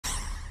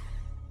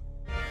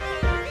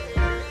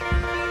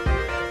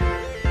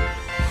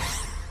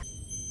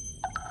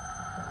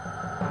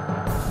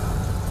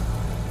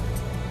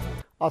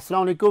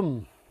Assalamu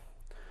alaikum.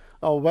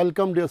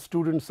 Welcome dear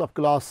students of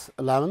class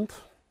 11th.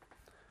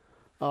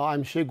 I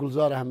am Sheikh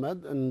Gulzar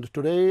Ahmed and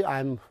today I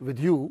am with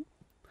you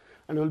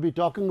and we will be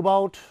talking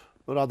about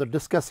or rather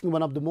discussing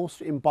one of the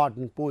most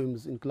important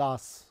poems in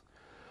class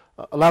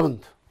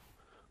 11th.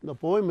 The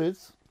poem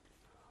is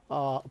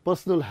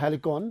Personal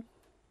Helicon.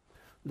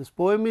 This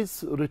poem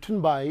is written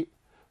by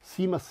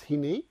Seamus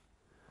Heaney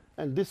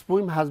and this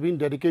poem has been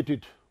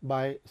dedicated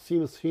by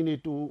Seamus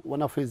Heaney to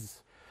one of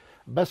his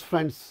best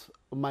friends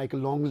Michael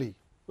Longley,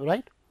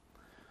 right.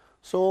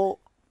 So,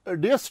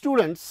 dear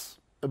students,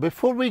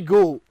 before we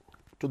go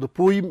to the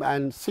poem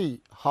and see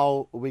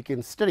how we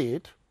can study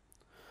it,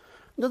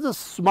 there is a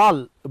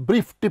small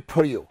brief tip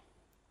for you.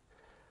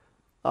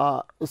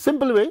 A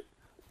simple way,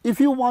 if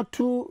you want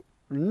to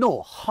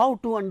know how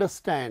to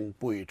understand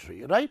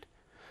poetry, right,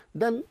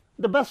 then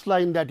the best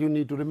line that you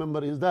need to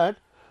remember is that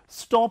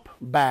stop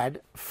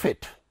bad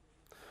fit.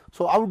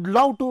 So, I would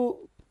love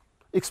to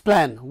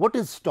explain what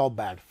is stop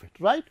bad fit,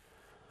 right.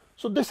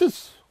 So, this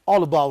is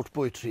all about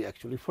poetry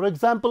actually. For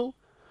example,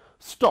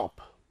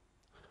 stop,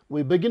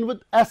 we begin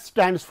with S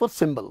stands for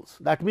symbols,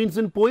 that means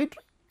in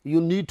poetry you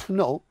need to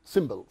know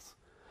symbols,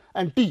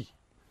 and T,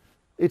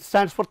 it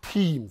stands for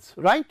themes,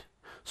 right.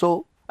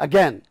 So,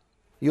 again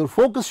your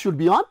focus should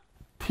be on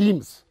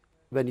themes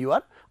when you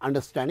are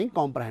understanding,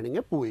 comprehending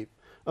a poem.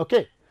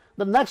 Okay.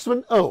 The next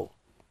one O,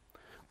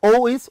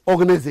 O is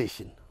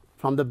organization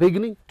from the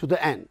beginning to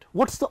the end.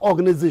 What is the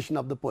organization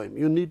of the poem?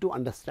 You need to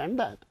understand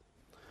that.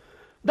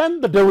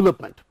 Then the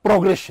development,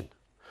 progression,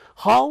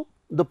 how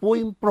the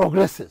poem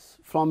progresses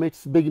from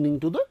its beginning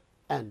to the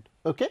end.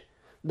 Okay.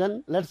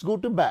 Then let us go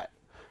to B.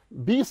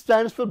 B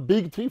stands for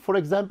big three. For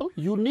example,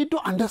 you need to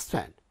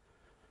understand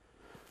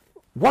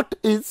which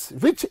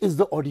is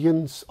the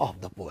audience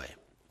of the poem,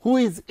 who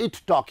is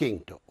it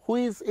talking to, who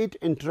is it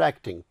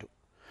interacting to,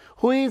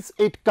 who is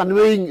it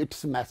conveying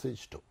its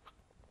message to.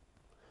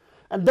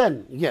 And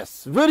then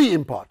yes, very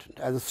important,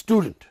 as a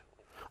student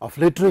of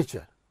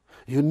literature,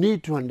 you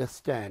need to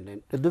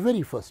understand at the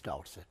very first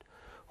outset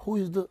who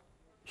is the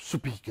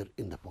speaker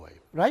in the poem,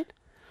 right.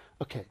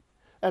 Okay.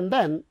 And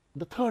then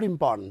the third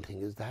important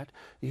thing is that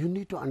you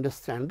need to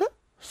understand the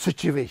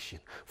situation.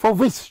 For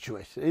which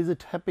situation? Is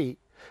it happy?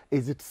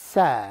 Is it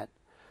sad?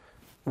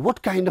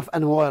 What kind of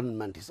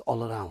environment is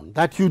all around?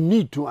 That you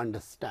need to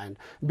understand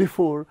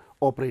before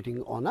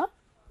operating on a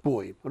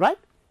poem, right.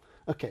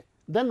 Okay.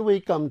 Then we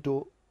come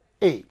to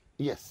A,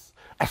 yes,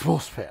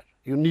 atmosphere.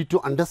 You need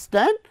to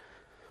understand,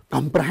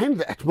 comprehend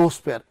the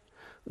atmosphere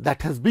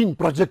that has been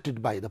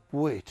projected by the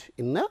poet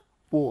in a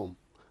poem,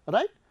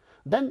 right.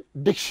 Then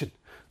diction,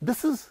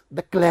 this is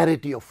the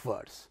clarity of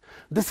words,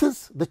 this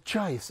is the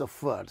choice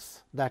of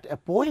words that a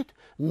poet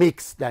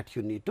makes, that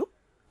you need to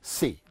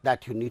see,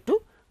 that you need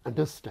to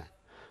understand.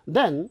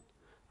 Then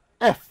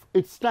F,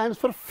 it stands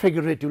for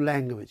figurative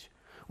language.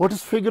 What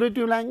is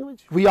figurative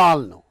language? We all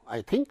know,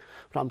 I think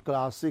from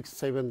class 6,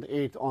 7th,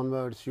 8th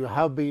onwards, you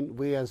have been,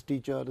 we as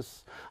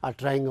teachers are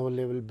trying our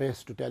level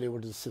best to tell you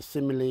what is a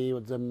simile,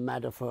 what is a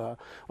metaphor,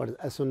 what is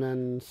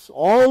assonance,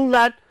 all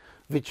that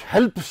which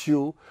helps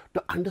you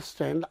to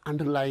understand the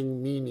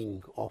underlying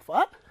meaning of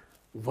a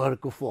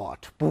work of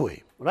art,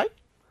 poem, right.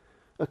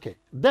 Okay.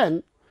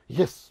 Then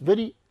yes,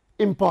 very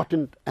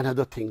important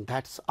another thing,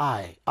 that is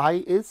I.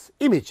 I is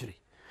imagery.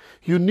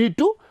 You need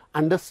to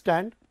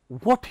understand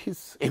what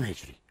is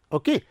imagery.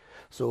 Okay.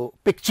 So,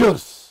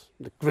 pictures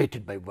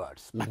created by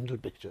words, mental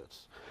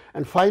pictures,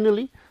 and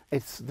finally,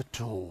 it is the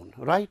tone,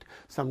 right.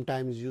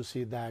 Sometimes you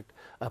see that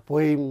a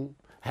poem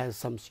has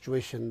some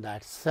situation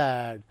that is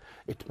sad,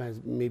 it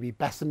may be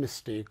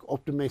pessimistic,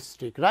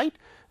 optimistic, right,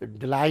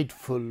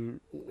 delightful,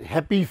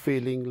 happy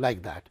feeling,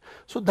 like that.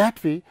 So,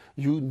 that way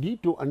you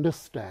need to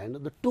understand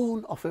the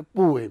tone of a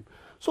poem.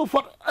 So,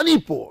 for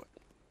any poem,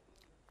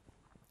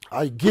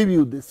 I give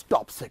you this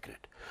top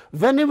secret.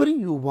 Whenever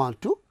you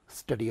want to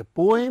study a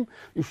poem,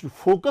 you should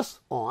focus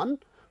on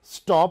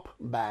stop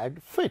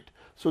bad fit.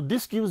 So,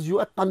 this gives you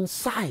a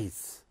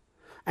concise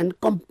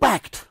and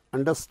compact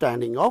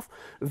understanding of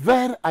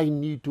where I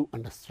need to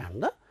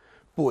understand the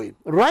poem,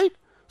 right.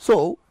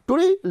 So,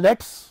 today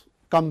let us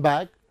come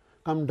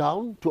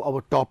down to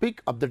our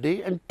topic of the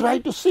day and try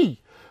to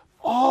see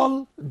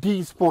all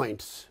these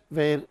points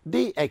where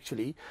they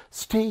actually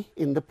stay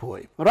in the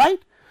poem, right.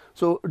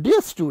 So,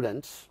 dear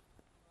students,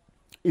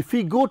 if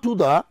we go to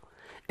the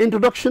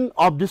introduction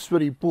of this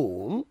very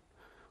poem,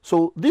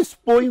 so this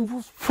poem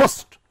was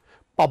first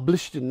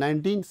published in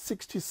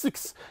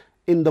 1966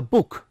 in the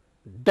book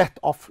Death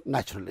of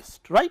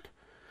Naturalist, right.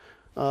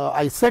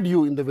 I said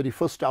you in the very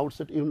first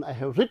outset, even I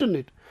have written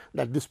it,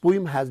 that this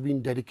poem has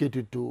been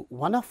dedicated to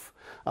one of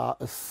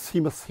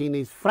Seamus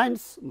Heaney's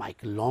friends,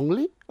 Michael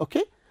Longley.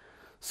 Okay.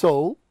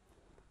 So,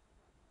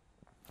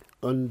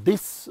 and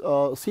this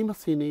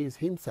Seamus Heaney is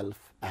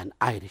himself an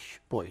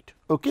Irish poet.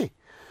 Okay.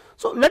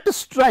 So, let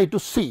us try to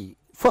see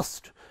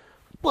first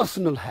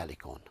personal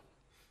helicon.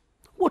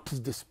 What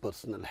is this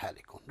personal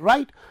helicon,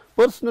 right?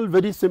 Personal,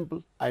 very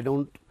simple, I do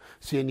not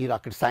see any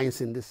rocket science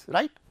in this,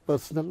 right.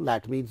 Personal,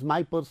 that means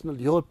my personal,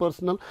 your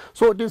personal.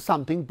 So, it is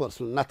something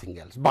personal, nothing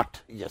else,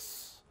 but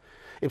yes,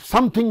 If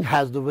something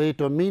has the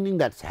weight or meaning,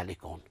 that is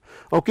Helicon.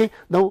 Okay.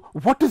 Now,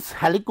 what is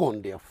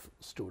Helicon, dear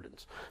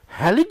students?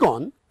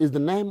 Helicon is the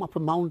name of a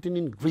mountain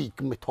in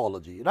Greek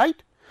mythology,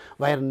 right,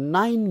 where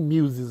 9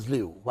 muses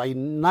live, where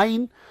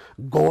 9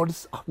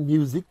 gods of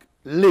music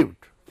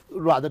lived.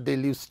 Rather, they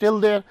live still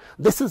there.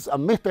 This is a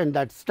myth, and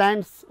that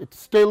stands, it's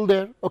still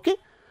there. Okay.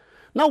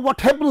 Now,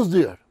 what happens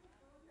there?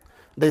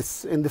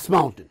 In this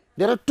mountain,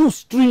 there are 2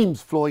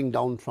 streams flowing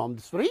down from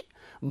this very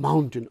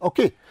mountain.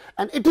 Okay.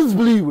 And it is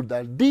believed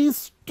that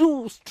these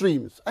 2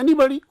 streams,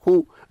 anybody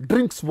who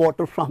drinks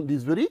water from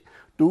these very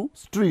 2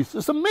 streams,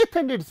 it's a myth,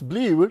 and it's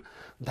believed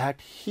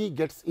that he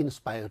gets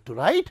inspired to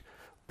write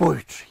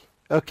poetry.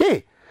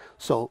 Okay.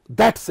 So,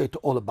 that's it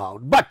all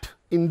about. But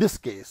in this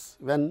case,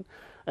 when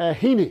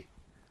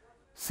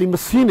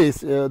Seamus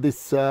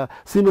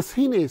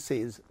Heaney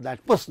says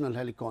that personal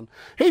Helicon,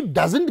 he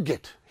doesn't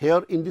get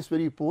here in this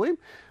very poem.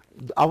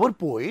 Our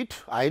poet,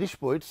 Irish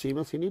poet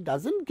Seamus Heaney,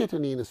 doesn't get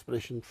any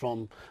inspiration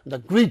from the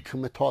Greek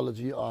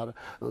mythology or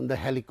the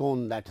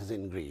Helicon that is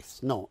in Greece.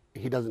 No,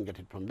 he doesn't get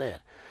it from there.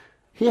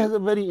 He has a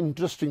very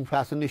interesting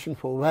fascination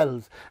for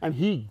wells, and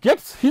he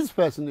gets his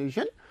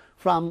fascination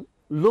from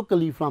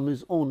locally, from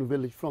his own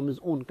village, from his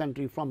own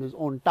country, from his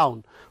own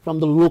town, from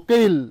the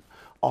locale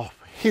of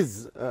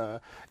his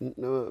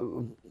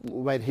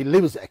where he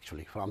lives,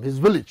 actually from his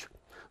village.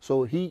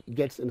 So, he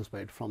gets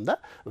inspired from the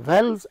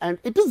wells, and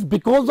it is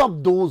because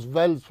of those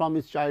wells from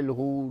his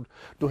childhood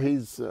to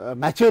his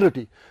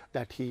maturity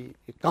that he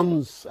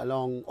comes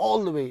along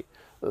all the way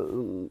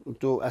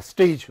to a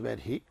stage where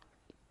he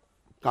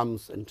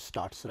comes and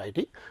starts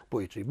writing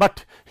poetry.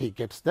 But he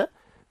gets the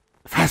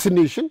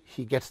fascination,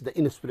 he gets the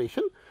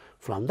inspiration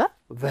from the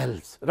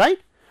wells,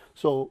 right.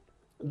 So,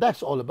 that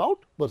is all about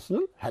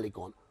personal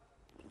Helicon.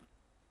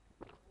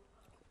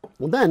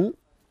 Then,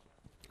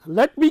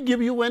 let me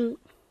give you an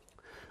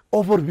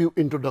overview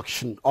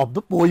introduction of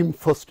the poem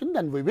first, and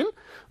then we will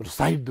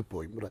recite the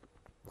poem,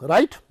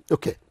 right.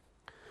 Okay.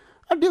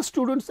 Dear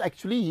students,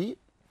 actually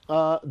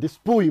this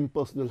poem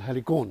personal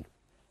Helicon,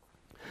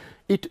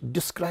 it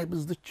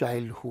describes the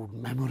childhood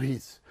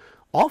memories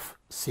of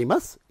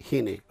Seamus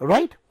Heaney,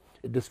 right.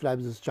 It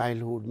describes his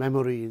childhood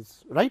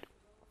memories, right,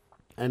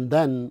 and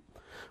then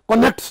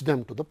connects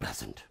them to the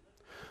present.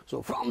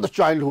 So, from the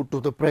childhood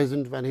to the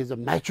present, when he is a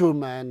mature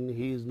man,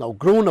 he is now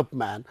grown up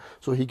man.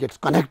 So, he gets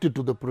connected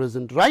to the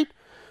present, right.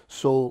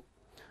 So,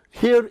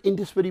 here in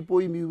this very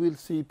poem you will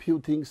see few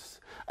things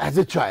as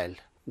a child,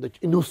 the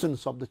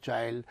innocence of the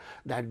child,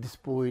 that this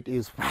poet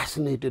is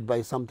fascinated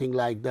by something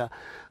like the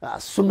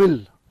smell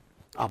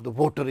of the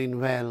water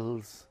in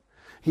wells.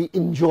 He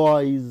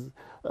enjoys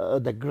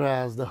the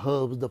grass, the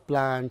herbs, the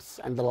plants,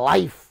 and the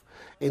life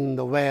in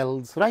the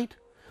wells, right.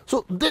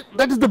 So,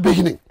 that is the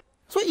beginning.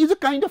 So, he is a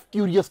kind of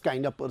curious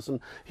kind of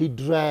person. He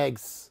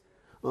drags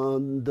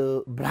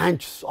the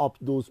branches of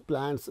those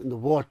plants in the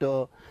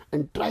water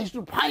and tries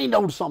to find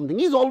out something.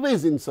 He is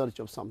always in search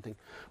of something,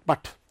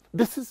 but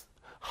this is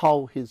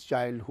how his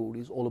childhood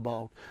is all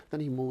about. Then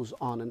he moves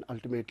on, and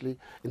ultimately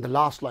in the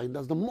last line, that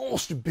is the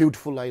most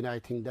beautiful line, I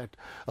think, that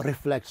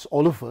reflects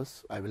all of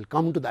us. I will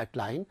come to that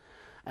line,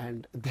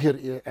 and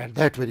there at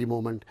that very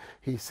moment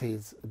he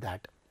says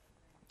that,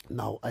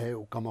 now I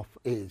have come of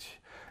age,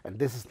 and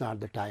this is not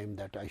the time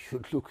that I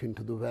should look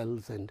into the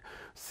wells and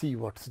see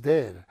what's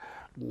there.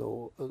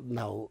 No,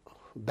 now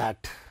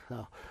that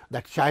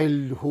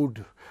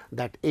childhood,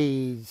 that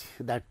age,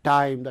 that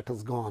time that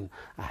has gone,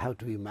 I have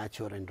to be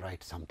mature and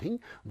write something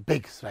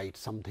big, write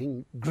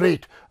something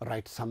great,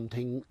 write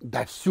something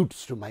that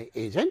suits to my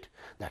age and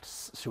that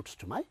suits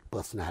to my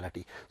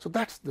personality. So,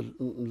 that is the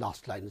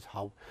last line, is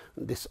how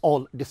this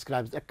all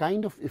describes a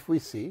kind of, if we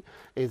see,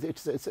 is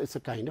it's a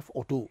kind of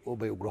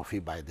autobiography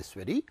by this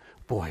very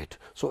poet.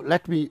 So,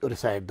 let me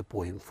recite the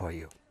poem for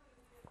you.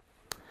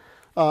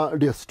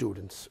 Dear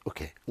students,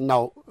 okay,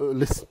 now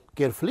listen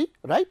carefully,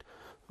 right.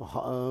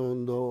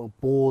 The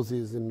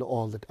poses and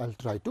all that I will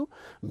try to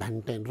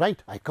maintain,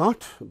 right. I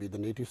can't be the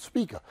native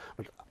speaker,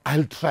 but I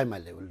will try my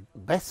level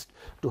best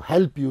to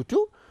help you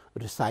to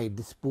recite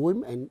this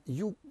poem, and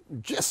you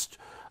just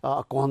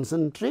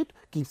concentrate,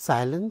 keep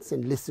silence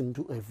and listen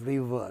to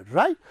every word,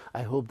 right.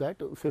 I hope that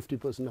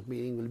 50% of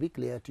meaning will be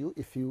clear to you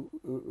if you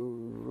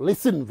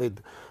listen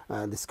with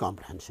this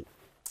comprehension.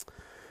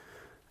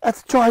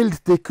 As a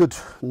child, they could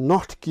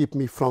not keep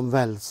me from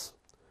wells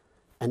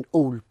and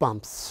old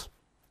pumps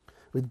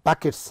with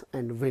buckets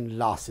and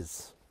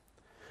windlasses.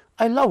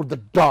 I loved the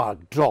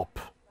dark drop,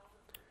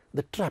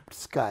 the trapped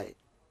sky,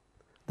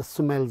 the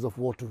smells of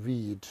water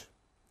weed,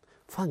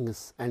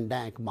 fungus and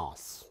dank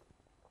moss.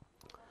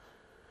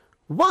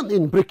 One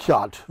in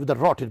brickyard with a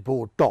rotted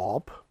board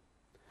top,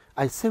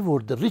 I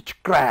savored the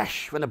rich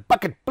crash when a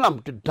bucket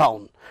plumped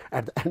down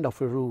at the end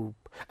of a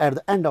rope,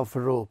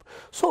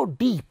 so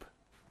deep,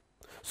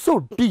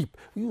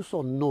 you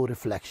saw no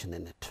reflection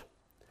in it.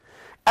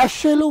 A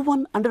shallow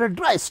one under a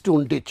dry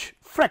stone ditch,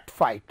 fret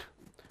fight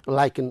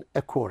like an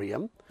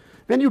aquarium.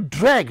 When you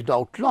dragged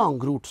out long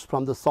roots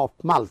from the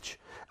soft mulch,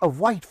 a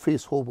white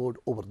face hovered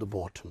over the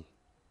bottom.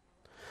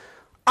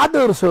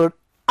 Others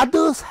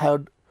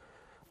had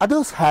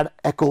Others had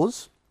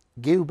echoes,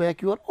 gave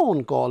back your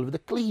own call with a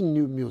clean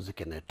new music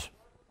in it.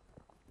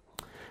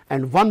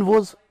 And one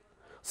was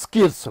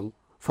scarcesome,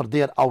 for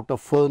there out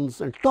of ferns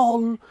and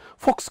tall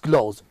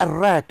foxgloves a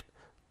rat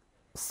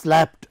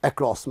slapped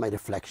across my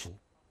reflection.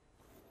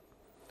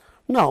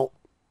 Now,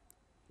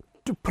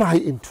 to pry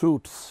in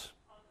truths,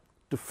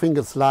 to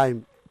finger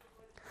slime,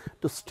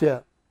 to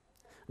stare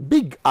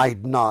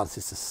big-eyed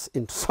Narcissus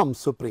into some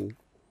spring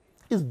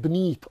is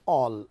beneath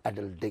all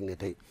adult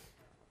dignity.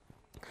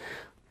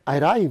 I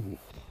rhyme,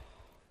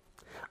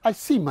 I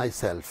see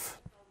myself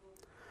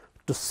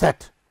to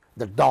set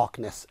the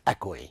darkness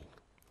echoing.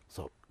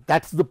 So,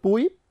 that is the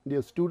poem,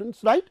 dear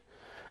students, right?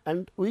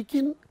 And we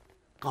can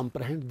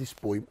comprehend this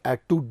poem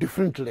at two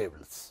different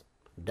levels,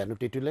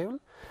 denotative level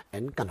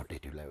and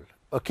connotative level.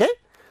 Okay?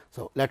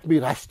 So, let me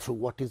rush through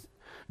what is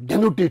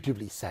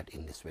denotatively said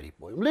in this very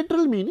poem.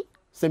 Literal meaning,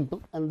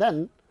 simple, and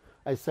then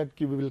I said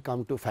we will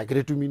come to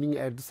figurative meaning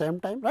at the same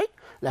time, right?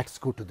 Let us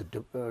go to the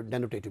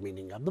denotative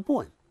meaning of the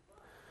poem.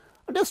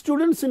 Dear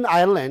students, in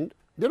Ireland,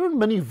 there are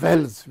many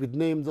wells with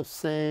names of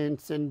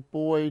saints and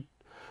poet.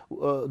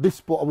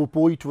 Our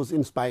poet was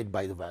inspired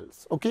by the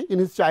wells. Okay, in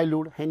his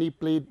childhood, Henry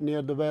played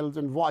near the wells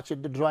and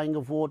watched the drawing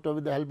of water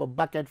with the help of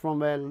bucket from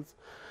wells.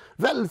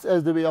 Wells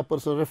as the way of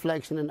personal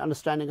reflection and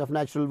understanding of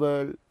natural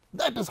world.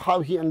 That is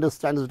how he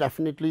understands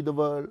definitely the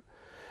world.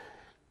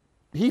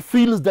 He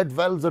feels that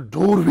wells are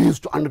doorways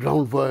to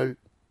underground world.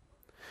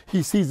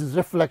 He sees his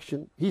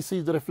reflection. He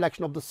sees the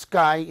reflection of the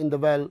sky in the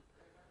well.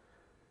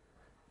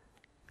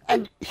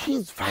 And he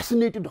is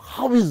fascinated,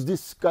 how is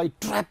this sky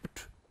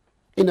trapped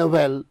in a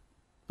well,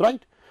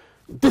 right?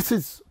 This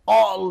is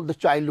all the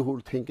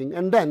childhood thinking.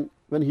 And then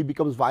when he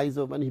becomes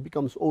wiser, when he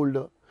becomes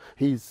older,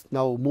 he is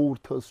now more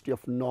thirsty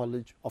of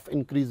knowledge, of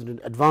increased and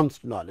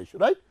advanced knowledge,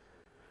 right?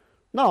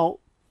 Now,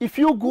 if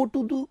you go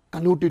to the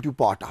connotative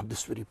part of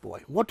this very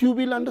poem, what you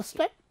will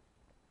understand?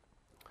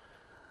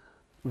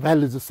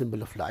 Well is a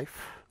symbol of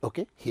life.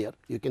 Okay, here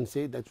you can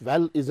say that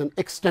well is an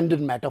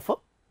extended metaphor,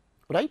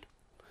 right?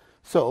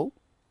 So,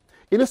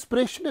 in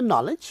inspiration and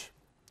knowledge,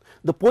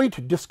 the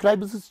poet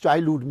describes his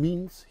childhood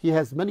means he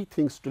has many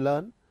things to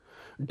learn.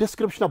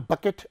 Description of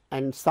bucket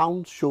and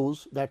sound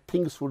shows that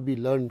things would be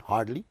learned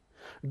hardly.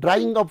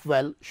 Drying up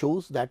well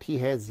shows that he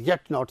has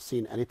yet not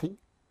seen anything.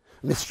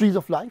 Mysteries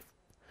of life.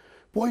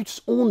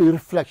 Poet's own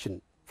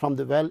reflection from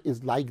the well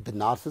is like the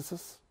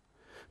Narcissus.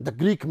 The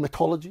Greek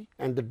mythology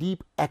and the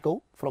deep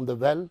echo from the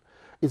well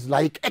is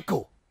like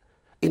echo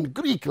in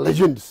Greek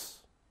legends,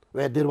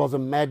 where there was a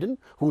maiden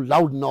who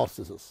loved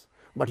Narcissus.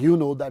 But you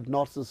know that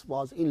Narcissus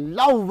was in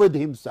love with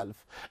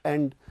himself,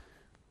 and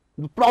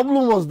the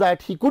problem was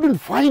that he couldn't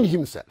find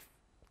himself.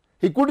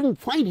 He couldn't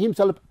find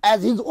himself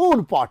as his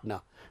own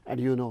partner, and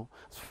you know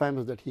it's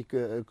famous that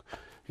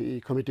he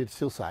committed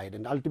suicide,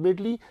 and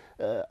ultimately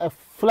a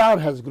flower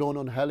has grown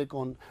on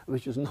Helicon,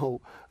 which is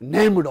now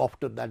named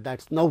after that.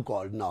 That's now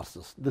called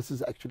Narcissus. This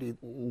is actually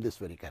this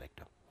very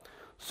character.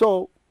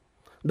 So,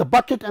 the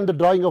bucket and the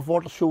drawing of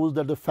water shows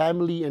that the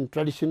family and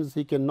traditions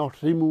he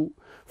cannot remove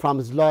from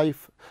his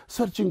life.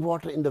 Searching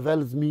water in the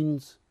wells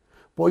means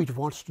poet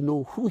wants to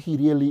know who he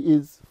really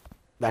is.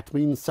 That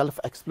means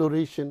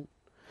self-exploration.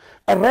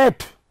 A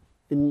rat,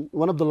 in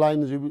one of the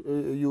lines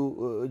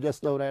you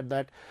just now read,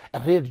 that a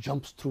rat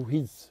jumps through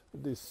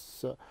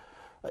this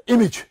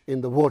image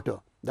in the water.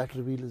 That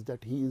reveals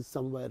that he is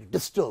somewhere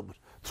disturbed.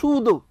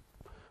 Through the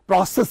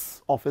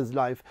process of his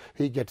life,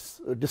 he gets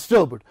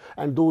disturbed,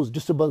 and those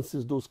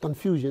disturbances, those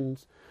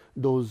confusions,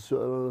 those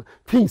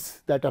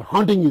things that are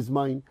haunting his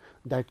mind,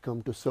 that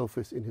come to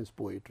surface in his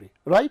poetry,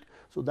 right?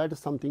 So, that is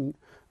something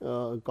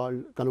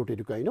called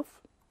connotative kind of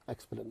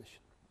explanation.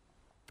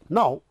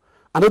 Now,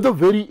 another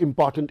very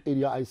important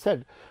area, I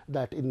said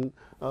that in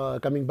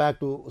coming back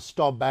to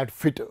stop bad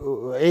fit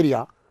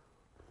area,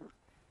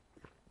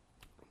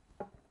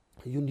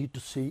 you need to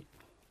see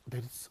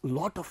there is a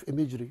lot of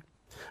imagery.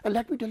 And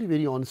let me tell you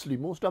very honestly,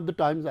 most of the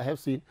times I have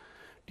seen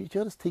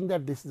teachers think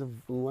that this is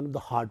one of the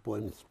hard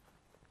poems.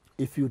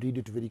 If you read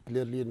it very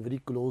clearly and very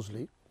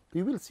closely,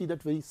 you will see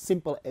that very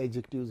simple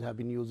adjectives have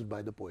been used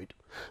by the poet,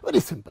 very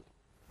simple.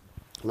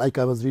 Like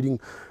I was reading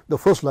the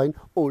first line,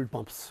 old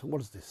pumps.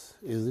 What is this?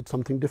 Is it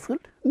something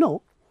different?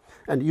 No.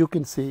 And you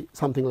can say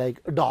something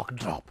like a dark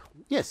drop.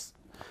 Yes,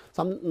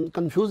 some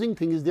confusing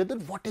thing is there,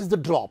 that what is the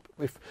drop?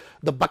 If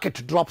the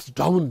bucket drops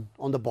down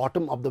on the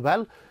bottom of the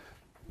well,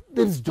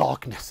 there is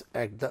darkness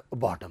at the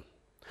bottom.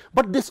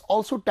 But this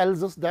also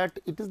tells us that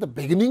it is the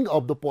beginning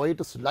of the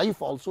poet's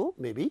life also,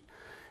 maybe.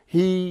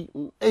 He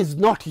is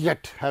not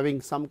yet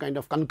having some kind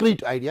of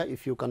concrete idea,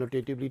 if you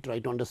connotatively try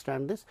to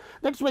understand this.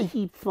 That is why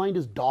he finds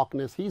his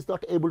darkness. He is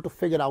not able to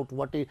figure out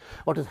what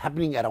is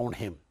happening around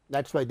him.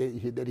 That is why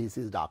there he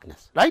sees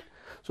darkness, right.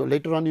 So,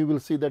 later on you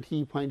will see that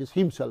he finds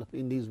himself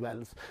in these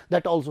wells.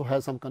 That also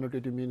has some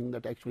connotative meaning,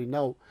 that actually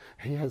now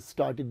he has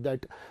started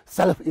that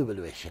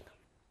self-evaluation,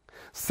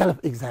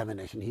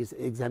 self-examination. He is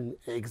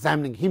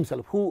examining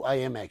himself, who I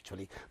am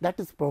actually. That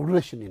is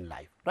progression in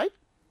life, right.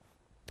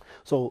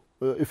 So,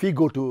 if we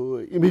go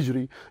to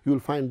imagery, you will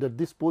find that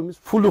this poem is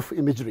full of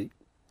imagery.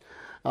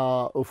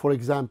 For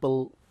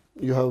example,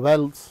 you have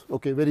wells,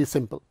 okay, very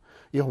simple.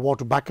 You have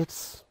water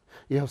buckets,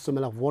 you have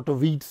smell of water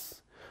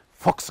weeds,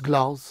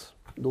 foxgloves,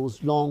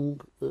 those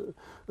long,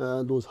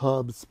 those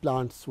herbs,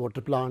 plants,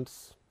 water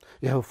plants.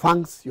 You have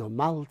fungus, you have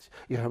mulch,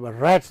 you have a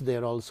rat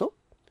there also.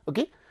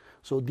 Okay.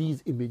 So,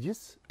 these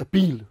images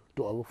appeal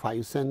to our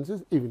five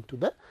senses, even to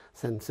the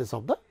senses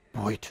of the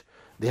poet.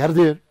 They are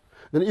there.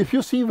 Then if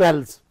you see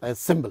wells as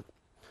symbol,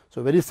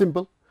 so very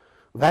simple,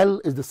 well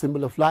is the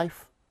symbol of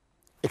life,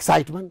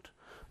 excitement,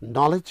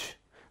 knowledge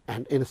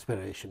and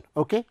inspiration.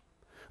 Okay.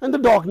 And the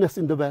darkness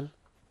in the well,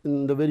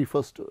 in the very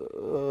first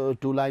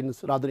two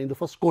lines, rather in the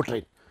first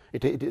quatrain.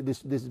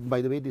 This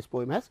by the way, this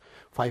poem has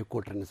 5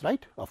 quatrains,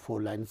 right, of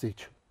 4 lines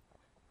each.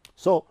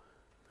 So,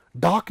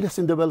 darkness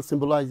in the well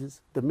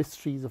symbolizes the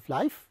mysteries of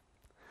life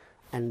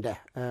and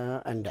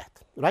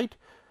death, right.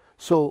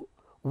 So,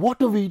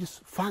 water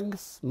weeds,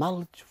 fungus,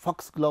 mulch,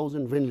 foxgloves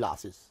and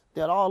windlasses,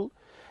 they are all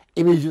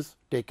images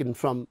taken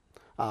from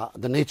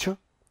the nature.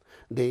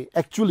 They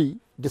actually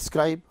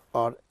describe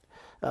or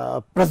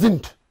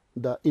present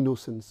the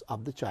innocence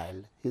of the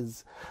child,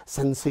 his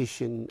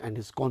sensation and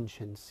his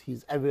conscience,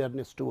 his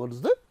awareness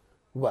towards the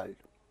world,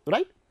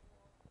 right.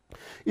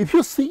 If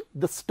you see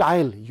the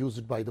style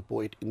used by the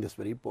poet in this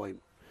very poem,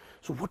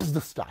 so what is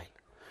the style?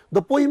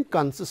 The poem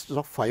consists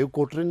of 5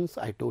 quatrains,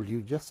 I told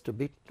you just a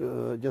bit,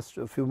 just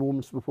a few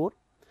moments before,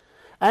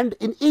 and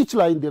in each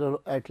line there are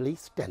at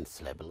least 10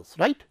 syllables,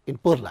 right, in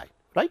per line,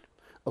 right.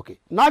 Okay.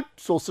 Not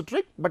so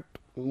strict, but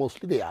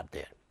mostly they are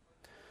there.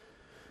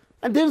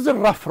 And there is a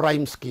rough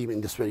rhyme scheme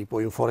in this very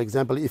poem. For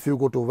example, if you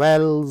go to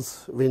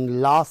wells,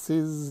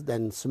 windlasses,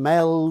 then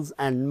smells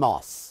and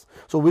moss.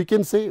 So, we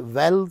can say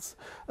wells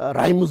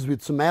rhymes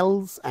with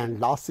smells and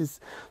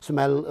lasses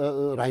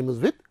rhymes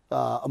with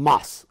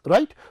moss,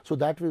 right. So,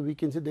 that way we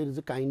can say there is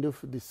a kind of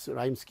this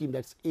rhyme scheme,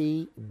 that is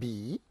A,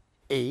 B,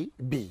 A,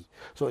 B.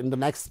 So, in the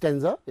next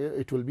stanza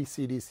it will be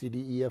C, D, C,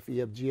 D, E, F,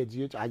 E, F, G, H,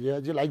 G, H, I, J,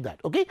 I, J, like that.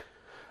 Okay.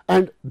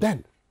 And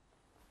then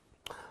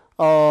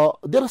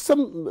there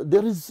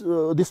is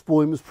this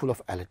poem is full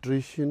of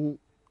alliteration.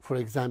 For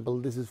example,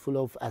 this is full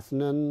of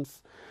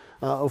assonance.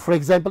 For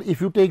example,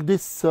 if you take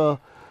this in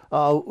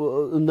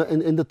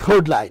the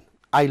third line,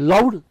 I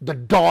loved the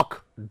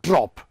dark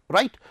drop,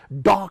 right,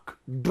 dark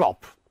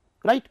drop,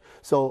 right.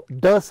 So,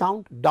 d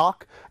sound,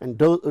 dark, and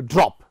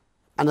drop,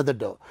 another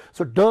d.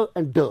 So, d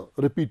and d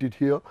repeated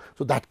here.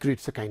 So, that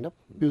creates a kind of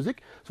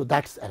music. So,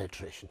 that is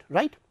alliteration,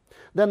 right.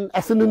 Then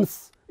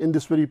assonance in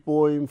this very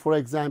poem, for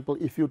example,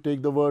 if you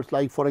take the words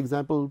like, for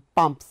example,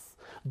 pumps,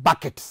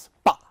 buckets,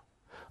 pa,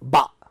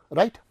 ba,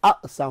 right, a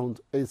sound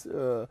is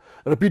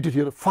repeated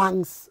here,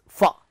 fungs,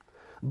 fa,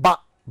 ba,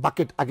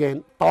 bucket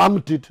again,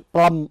 plummeted,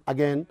 plum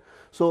again.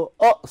 So,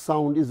 a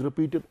sound is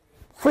repeated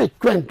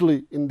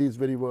frequently in these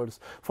very words.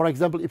 For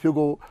example, if you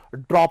go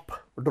drop,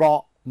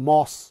 draw,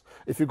 moss,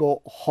 if you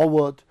go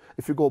hovered,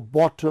 if you go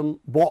bottom,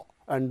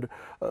 and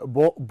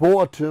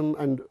bottom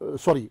and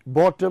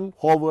bottom,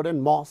 hovered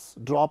and moss,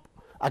 drop,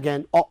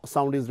 again o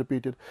sound is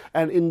repeated.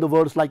 And in the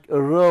words like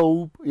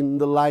rope, in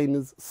the line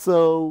is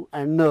so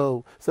and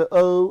no, so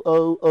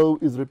o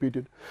is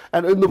repeated.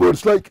 And in the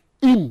words like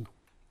in,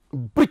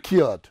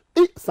 brickyard,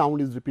 I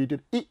sound is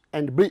repeated, I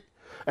and brick.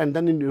 And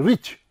then in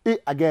rich, I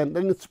again,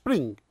 then in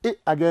spring, I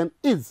again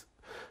is,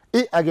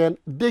 I again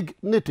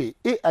dignity,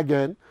 I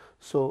again.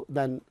 So,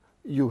 then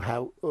you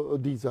have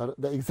these are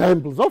the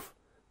examples of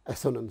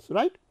assonance,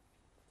 right.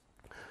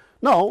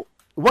 Now,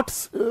 what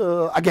is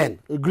again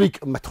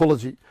Greek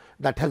mythology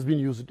that has been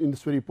used in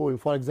this very poem.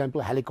 For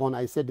example, Helicon,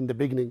 I said in the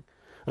beginning,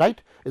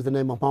 right, is the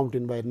name of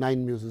mountain where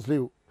 9 muses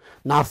live.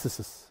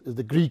 Narcissus is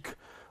the Greek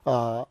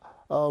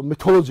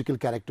mythological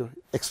character,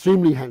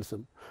 extremely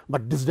handsome,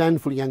 but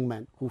disdainful young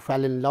man who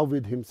fell in love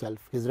with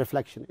himself, his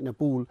reflection, in a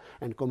pool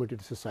and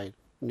committed suicide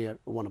near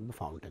one of the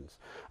fountains,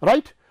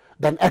 right.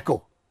 Then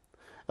Echo,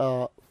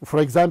 for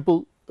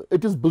example,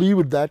 it is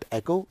believed that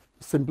echo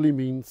simply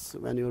means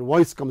when your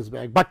voice comes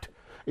back, but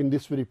in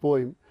this very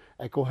poem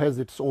echo has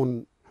its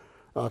own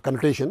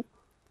connotation.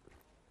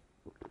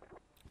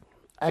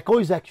 Echo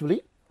is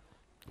actually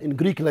in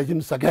Greek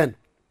legends again,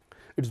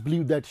 it is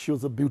believed that she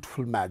was a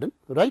beautiful maiden,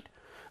 right,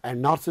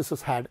 and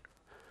Narcissus had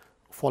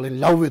fallen in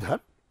love with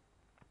her,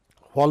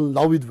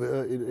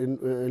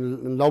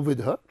 in love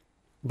with her,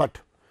 but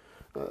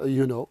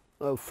you know,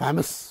 a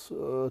famous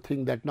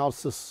thing that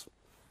Narcissus,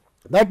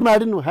 that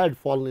maiden had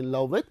fallen in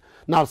love with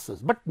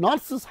Narcissus, but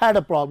Narcissus had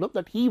a problem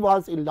that he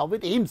was in love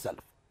with himself.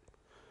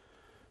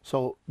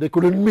 So, they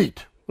could not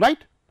meet,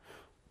 right,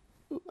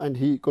 and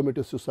he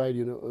committed suicide,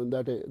 you know,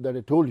 that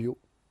I told you.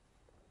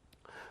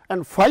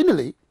 And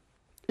finally,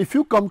 if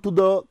you come to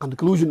the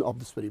conclusion of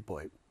this very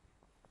poem,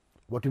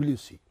 what will you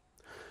see?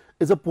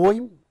 Is a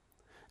poem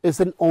is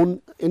an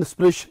own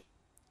inspiration,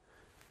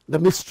 the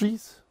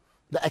mysteries,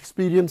 the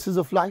experiences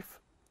of life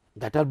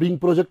that are being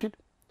projected.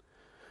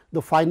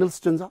 The final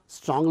stanza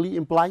strongly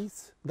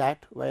implies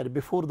that where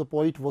before the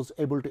poet was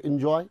able to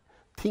enjoy,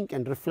 think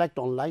and reflect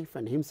on life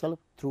and himself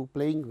through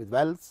playing with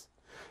wells,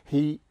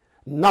 he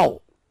now,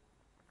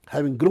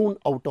 having grown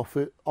out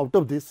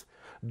of this,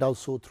 does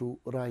so through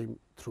rhyme,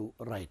 through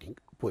writing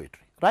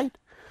poetry, right.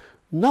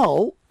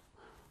 Now,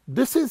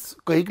 this is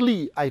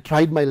quickly I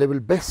tried my level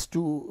best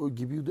to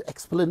give you the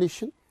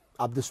explanation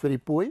of this very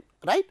poem,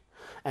 right,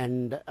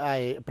 and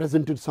I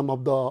presented some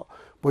of the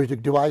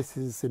poetic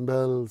devices,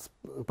 symbols,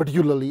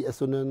 particularly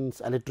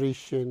assonance,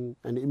 alliteration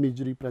and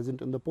imagery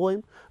present in the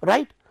poem,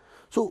 right.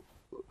 So,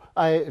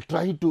 I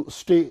tried to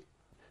stay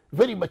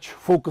very much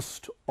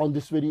focused on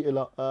this very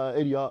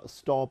area,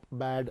 stop,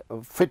 bad,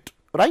 fit,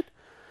 right.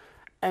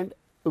 And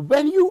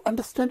when you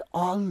understand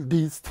all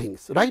these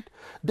things, right,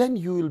 then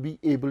you will be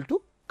able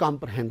to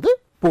comprehend the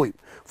poem.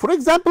 For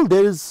example,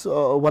 there is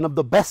one of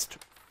the best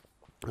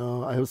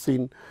I have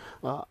seen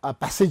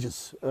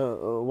passages,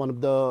 one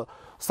of the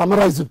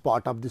summarized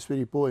part of this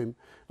very poem.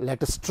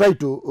 Let us try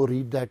to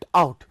read that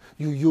out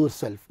you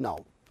yourself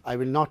now. I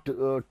will not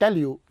tell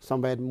you,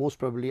 somewhere most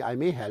probably I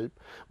may help,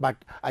 but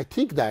I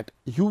think that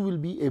you will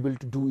be able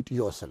to do it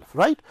yourself,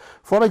 right.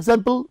 For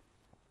example,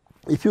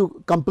 if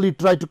you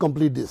try to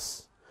complete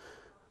this.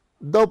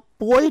 The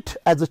poet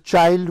as a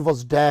child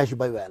was dashed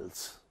by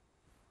wells.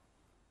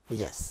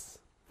 Yes,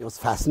 he was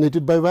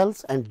fascinated by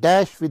wells and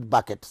dashed with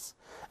buckets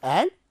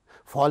and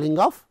falling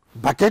off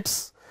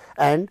buckets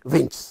and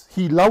winds.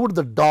 He loved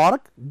the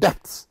dark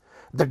depths,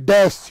 the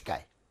dashed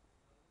sky,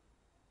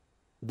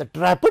 the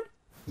trapped,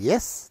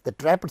 yes, the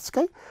trapped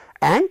sky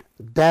and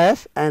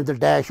the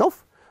dash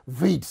of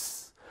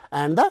weeds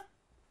and the,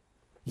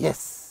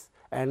 yes,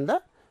 and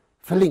the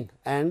filling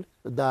and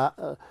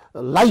the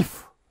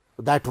life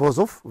that was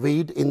of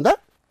weed in the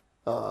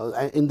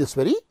in this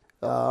very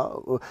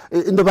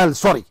in the well,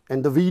 sorry,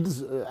 and the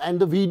weeds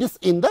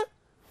in the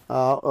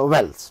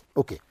wells.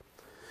 Okay.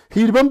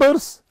 He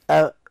remembers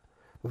a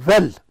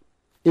well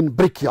in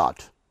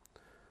brickyard,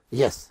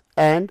 yes,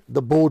 and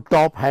the board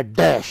top had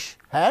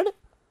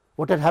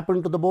what had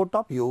happened to the board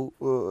top? You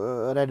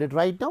read it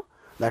right now.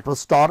 That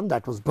was torn,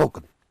 that was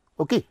broken.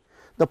 Okay.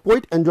 The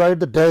poet enjoyed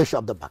the dash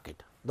of the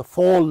bucket, the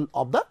fall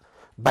of the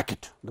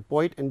bucket. The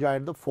poet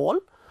enjoyed the fall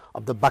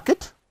of the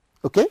bucket.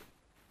 Okay.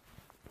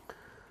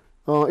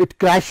 It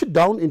crashed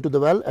down into the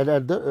well at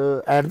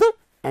the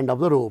end of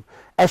the rope.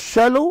 A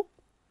shallow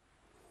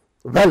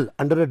well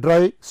under a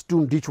dry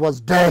stone ditch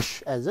was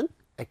dash as an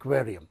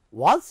aquarium,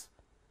 was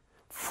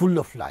full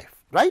of life,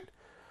 right,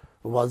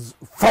 was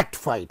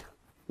fortified,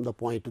 the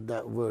point,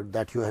 the word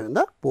that you have in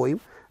the poem,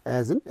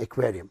 as an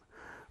aquarium.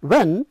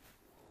 When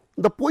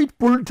the poet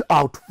pulled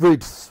out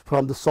weeds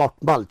from the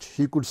soft mulch,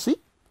 he could see,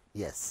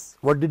 yes,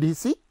 what did he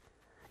see?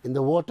 In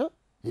the water,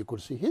 he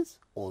could see his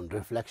own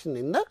reflection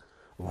in the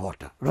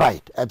water,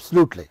 right,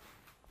 absolutely.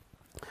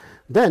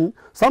 Then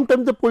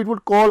sometimes the poet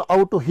would call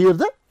out to hear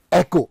the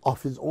echo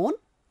of his own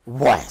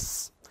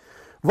voice.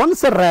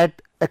 Once a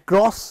rat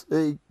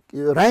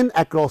ran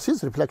across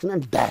his reflection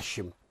and dashed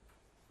him.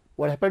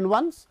 What happened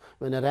once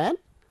when a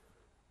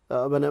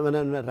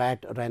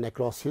rat ran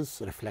across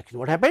his reflection?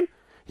 What happened?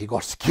 He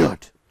got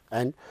scared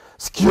and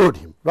scared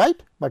him,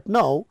 right. But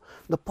now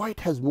the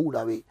poet has moved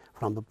away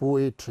from the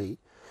poetry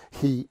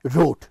he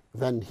wrote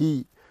when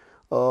he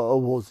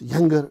was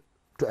younger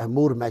to a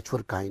more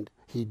mature kind.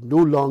 He no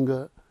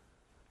longer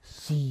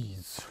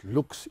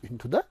looks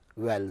into the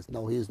wells.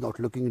 Now he is not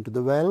looking into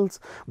the wells,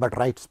 but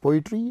writes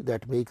poetry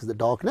that makes the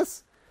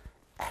darkness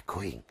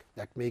echoing.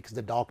 That makes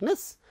the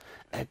darkness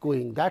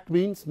echoing. That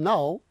means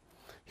now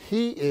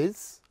he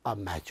is a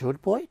mature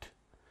poet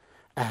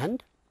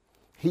and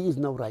he is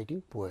now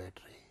writing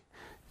poetry.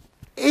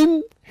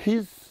 In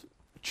his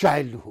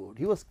childhood,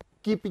 he was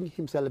keeping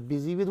himself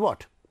busy with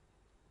what?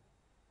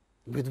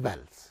 With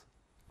wells,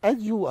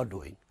 as you are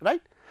doing,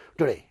 right?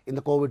 Today, in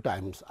the COVID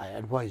times, I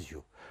advise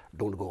you,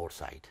 don't go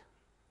outside.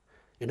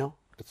 You know,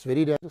 it's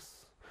very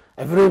dangerous.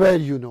 Everywhere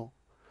you know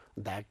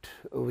that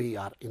we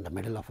are in the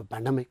middle of a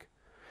pandemic.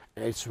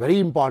 It's very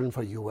important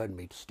for you and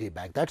me to stay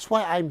back. That's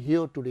why I'm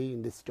here today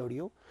in this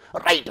studio,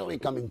 right away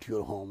coming to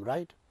your home,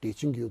 right,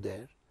 teaching you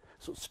there.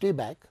 So stay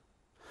back,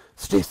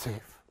 stay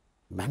safe,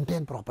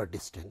 maintain proper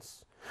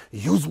distance,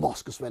 use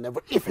masks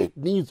whenever, if it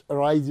needs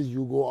arises,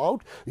 you go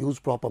out, use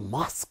proper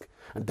mask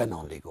and then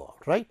only go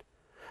out, right,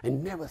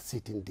 and never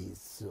sit in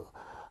these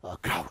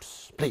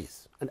crowds,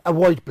 please, and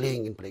avoid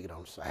playing in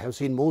playgrounds. I have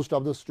seen most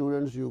of the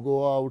students, you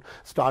go out,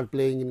 start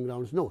playing in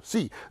grounds. No,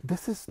 see,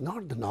 this is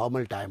not the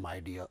normal time, my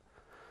dear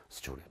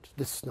students.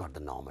 This is not the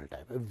normal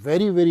time.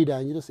 Very, very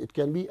dangerous. It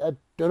can be a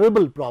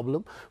terrible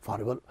problem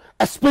for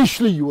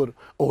especially your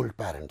old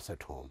parents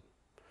at home.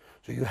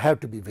 So you have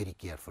to be very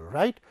careful,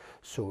 right?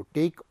 So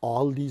take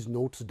all these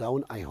notes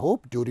down. I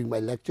hope during my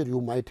lecture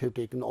you might have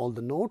taken all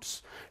the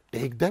notes.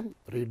 Take them,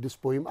 read this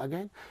poem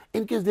again.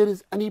 In case there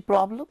is any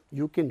problem,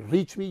 you can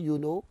reach me, you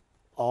know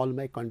all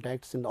my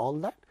contacts and all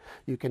that.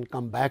 You can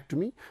come back to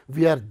me.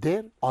 We are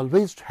there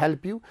always to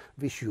help you.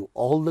 Wish you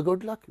all the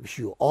good luck. Wish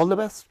you all the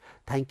best.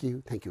 Thank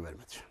you. Thank you very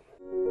much.